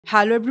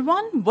Hello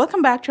everyone,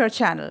 welcome back to our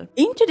channel.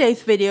 In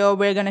today's video,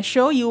 we're going to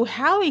show you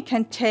how you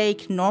can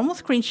take normal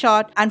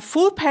screenshot and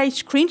full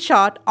page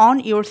screenshot on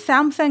your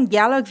Samsung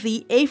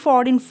Galaxy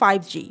A14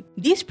 5G.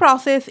 This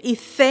process is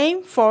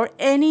same for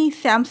any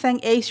Samsung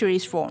A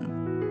series phone.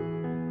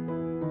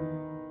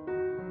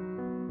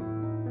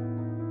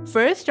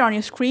 First, on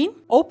your screen,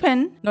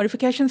 open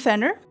Notification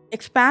Center,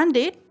 expand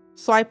it,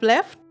 swipe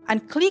left,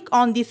 and click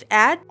on this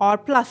add or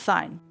plus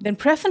sign. Then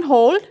press and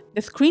hold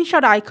the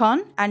screenshot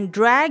icon and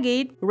drag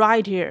it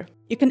right here.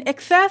 You can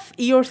access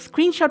your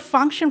screenshot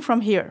function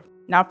from here.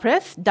 Now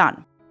press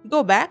done.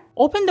 Go back,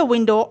 open the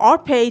window or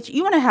page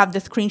you want to have the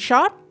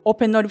screenshot,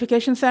 open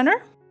Notification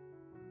Center,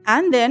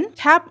 and then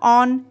tap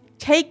on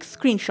Take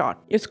Screenshot.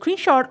 Your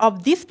screenshot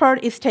of this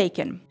part is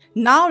taken.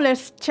 Now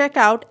let's check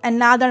out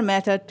another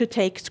method to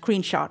take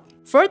screenshot.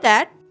 For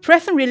that,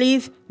 press and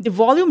release the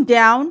volume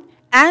down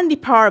and the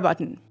power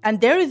button,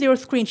 and there is your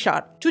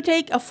screenshot. To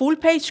take a full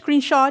page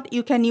screenshot,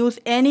 you can use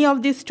any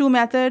of these two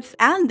methods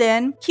and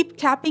then keep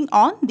tapping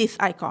on this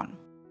icon.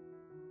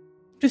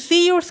 To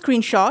see your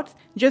screenshots,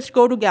 just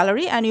go to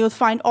gallery and you'll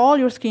find all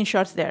your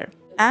screenshots there.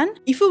 And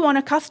if you want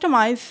to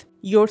customize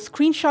your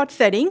screenshot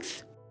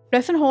settings,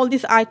 press and hold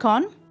this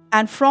icon,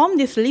 and from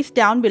this list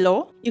down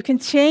below, you can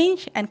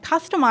change and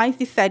customize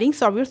the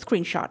settings of your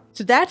screenshot.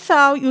 So that's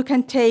how you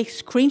can take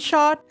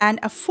screenshot and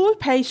a full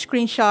page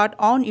screenshot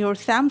on your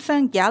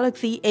Samsung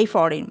Galaxy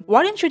A14.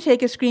 Why don't you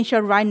take a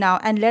screenshot right now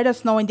and let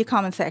us know in the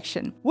comment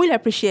section? We'll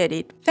appreciate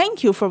it.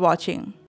 Thank you for watching.